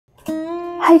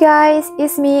Hi guys,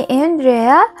 it's me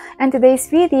Andrea, and today's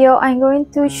video I'm going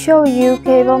to show you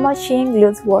cable machine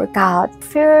glutes workout.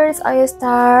 First, I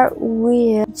start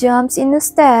with jumps in a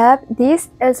step. This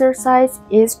exercise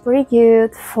is pretty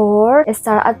good for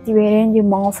start activating the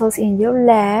muscles in your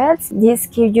legs. This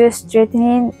gives you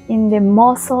strengthening in the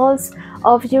muscles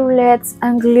of your legs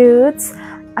and glutes,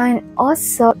 and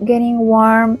also getting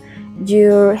warm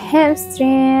your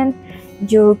hamstring,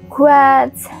 your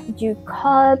quads, your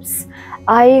calves.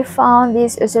 I found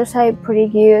this exercise pretty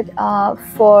good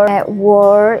for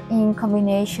work in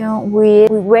combination with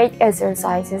weight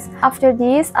exercises. After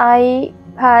this, I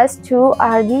passed to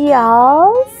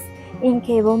RDLs in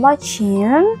cable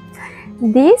machine.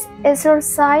 This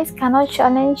exercise cannot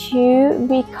challenge you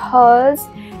because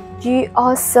you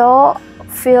also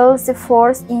feel the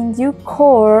force in your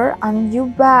core and your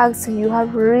back, so you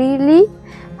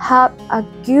have a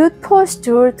good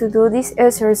posture to do this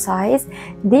exercise.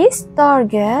 This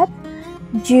target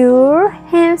your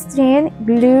hamstring,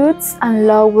 glutes, and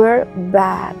lower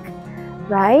back,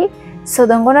 right? So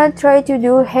don't gonna try to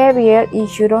do heavier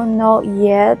if you don't know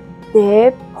yet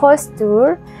the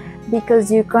posture,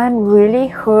 because you can really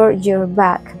hurt your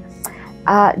back.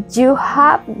 You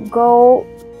have go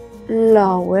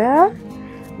lower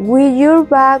with your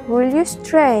back really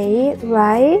straight,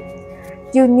 right?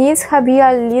 Your knees have be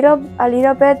a little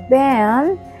bit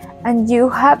bent, and you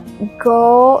have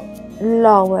go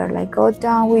lower, like go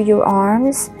down with your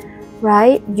arms,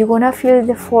 right? You're gonna feel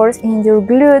the force in your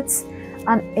glutes,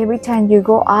 and every time you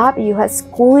go up, you have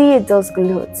squeezed those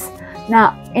glutes.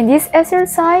 Now, in this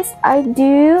exercise, I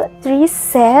do 3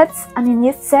 sets, and in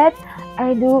each set,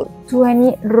 I do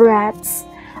 20 reps.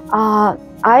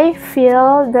 I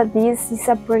feel that this is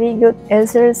a pretty good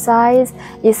exercise.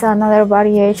 It's another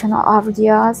variation of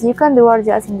RDLs. You can do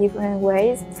RDLs in different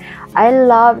ways. I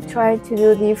love trying to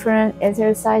do different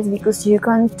exercise because you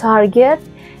can target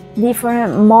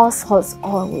different muscles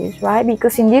always, right?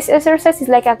 Because in this exercise, it's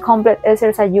like a complete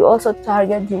exercise. You also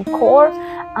target your core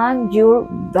and your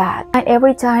back. And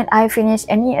every time I finish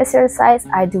any exercise,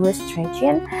 I do a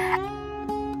stretching.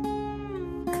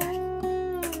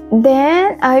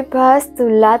 Then I pass to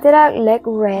lateral leg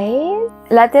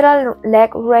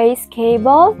raise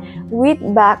cable with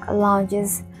back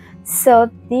lunges. So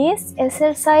this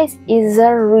exercise is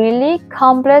a really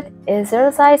complete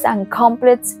exercise and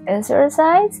complex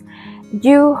exercise.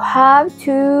 You have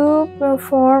to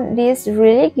perform this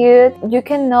really good. You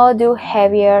cannot do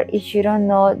heavier if you don't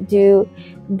know do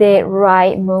the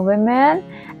right movement.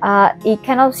 It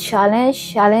cannot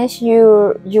challenge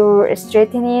your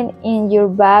straightening in your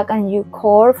back and your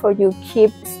core for you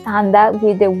keep standard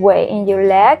with the weight in your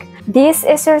leg. This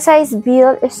exercise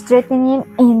builds strengthening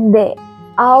in the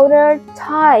outer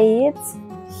thighs,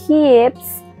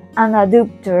 hips, and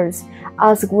adductors,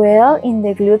 as well in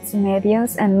the glutes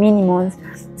mediums and minimums.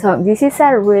 So this is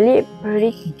a really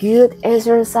pretty good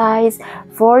exercise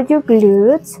for your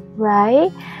glutes,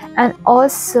 right? And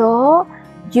also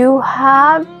you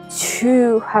have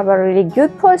to have a really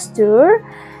good posture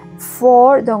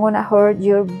for don't gonna hurt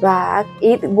your back.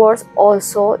 It works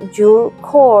also your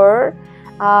core.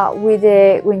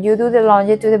 When you do the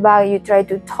lunge to the back, you try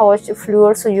to touch the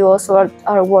floor, so you also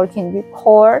are working your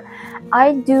core.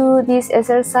 I do this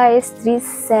exercise 3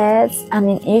 sets, and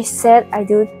in each set I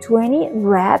do 20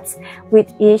 reps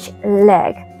with each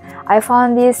leg. I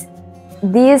found this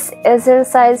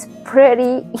exercise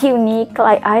pretty unique.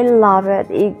 Like, I love it.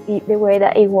 The way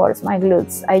that it works my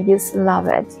glutes, I just love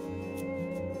it.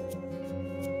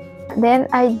 Then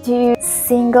I do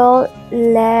single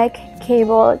leg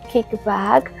cable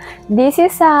kickback. This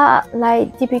is a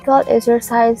like typical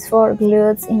exercise for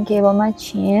glutes in cable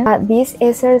machine. This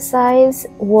exercise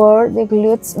works the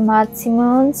glutes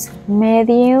maximums,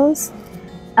 mediums,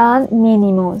 and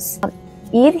minimums.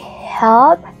 It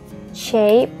helps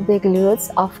shape the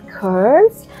glutes, of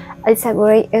course. It's a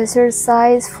great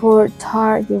exercise for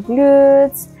target your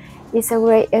glutes. It's a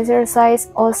great exercise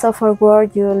also for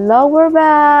work your lower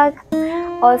back.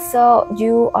 Also,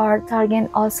 you are targeting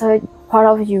also part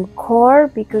of your core,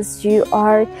 because you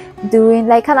are doing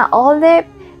like kind of all the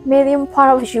medium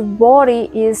part of your body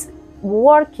is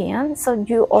working, so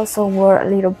you also work a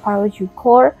little part of your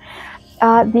core.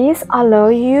 This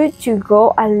allows you to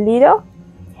go a little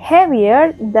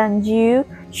heavier than you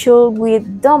should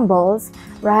with dumbbells,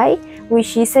 right?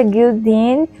 Which is a good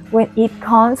thing when it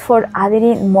comes for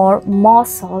adding more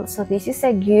muscle. So this is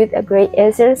a great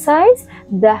exercise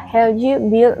that helps you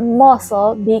build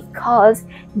muscle, because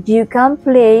you can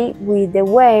play with the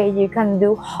weight, you can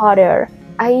do harder.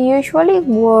 I usually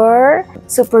work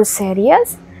super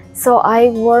series, So I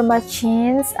work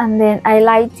machines, and then I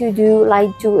like to do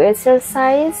like 2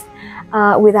 exercise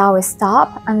without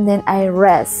stop, and then I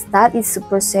rest. That is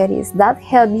super serious. That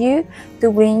helps you to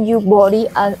bring your body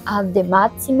at the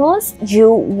maximum.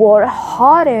 You work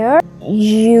harder,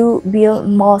 you build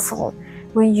muscle.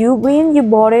 When you bring your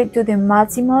body to the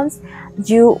maximum,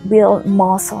 you build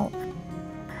muscle.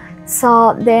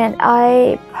 So then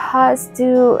I pass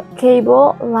to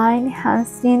cable line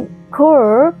hamstring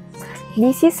curl.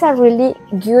 This is a really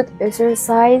good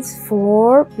exercise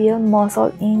for build muscle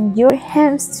in your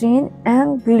hamstring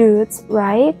and glutes,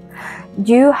 right?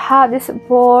 You have the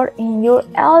support in your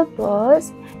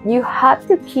elbows. You have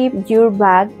to keep your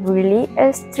back really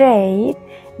straight,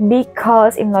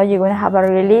 because if not, you're gonna have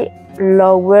a really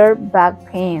lower back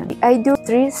pain. I do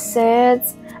 3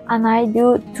 sets and I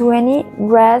do 20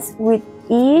 reps with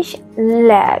each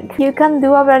leg. You can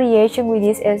do a variation with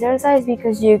this exercise,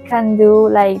 because you can do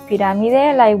like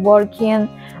pyramid, like working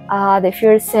the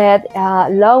first set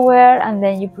lower, and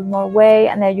then you put more weight,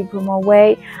 and then you put more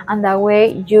weight, and that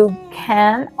way you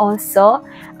can also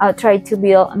try to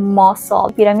build muscle.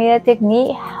 Pyramid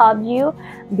technique help you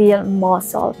build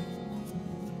muscle.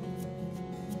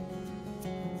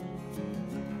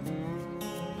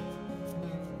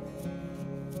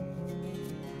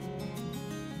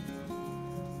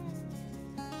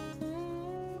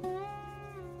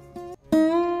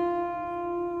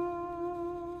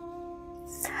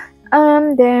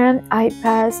 And then I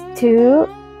pass to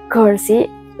curtsy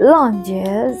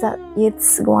lunges. That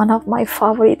it's one of my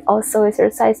favorite also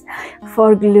exercise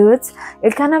for glutes.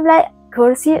 It's kind of like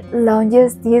curtsy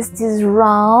lunges, this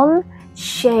round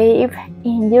shape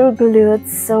in your glutes,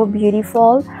 so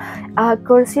beautiful.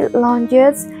 Curtsy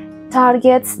lunges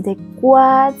targets the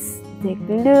quads, the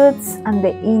glutes, and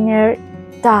the inner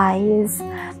thighs.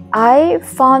 I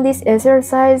found this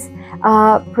exercise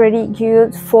pretty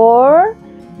good for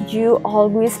you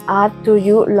always add to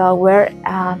your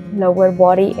lower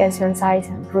body exercise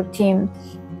routine.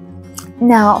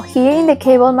 Now here in the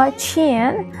cable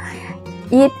machine,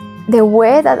 the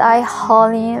way that I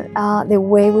hold in, the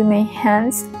way with my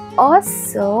hands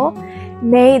also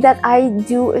made that I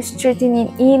do straightening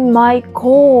in my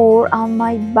core and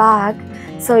my back.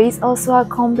 So it's also a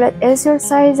complete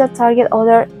exercise that target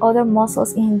other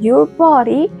muscles in your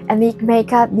body, and it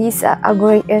make this a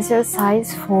great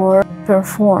exercise for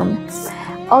perform.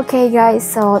 Okay guys,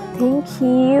 so thank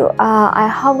you. I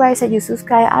hope guys that you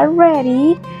subscribe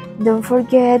already. Don't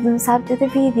forget, don't sub to the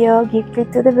video, give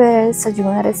click to the bell so you're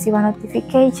gonna receive a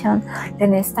notification the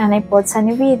next time I post a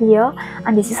new video.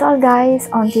 And this is all guys,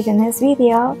 until the next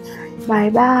video.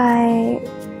 Bye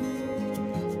bye.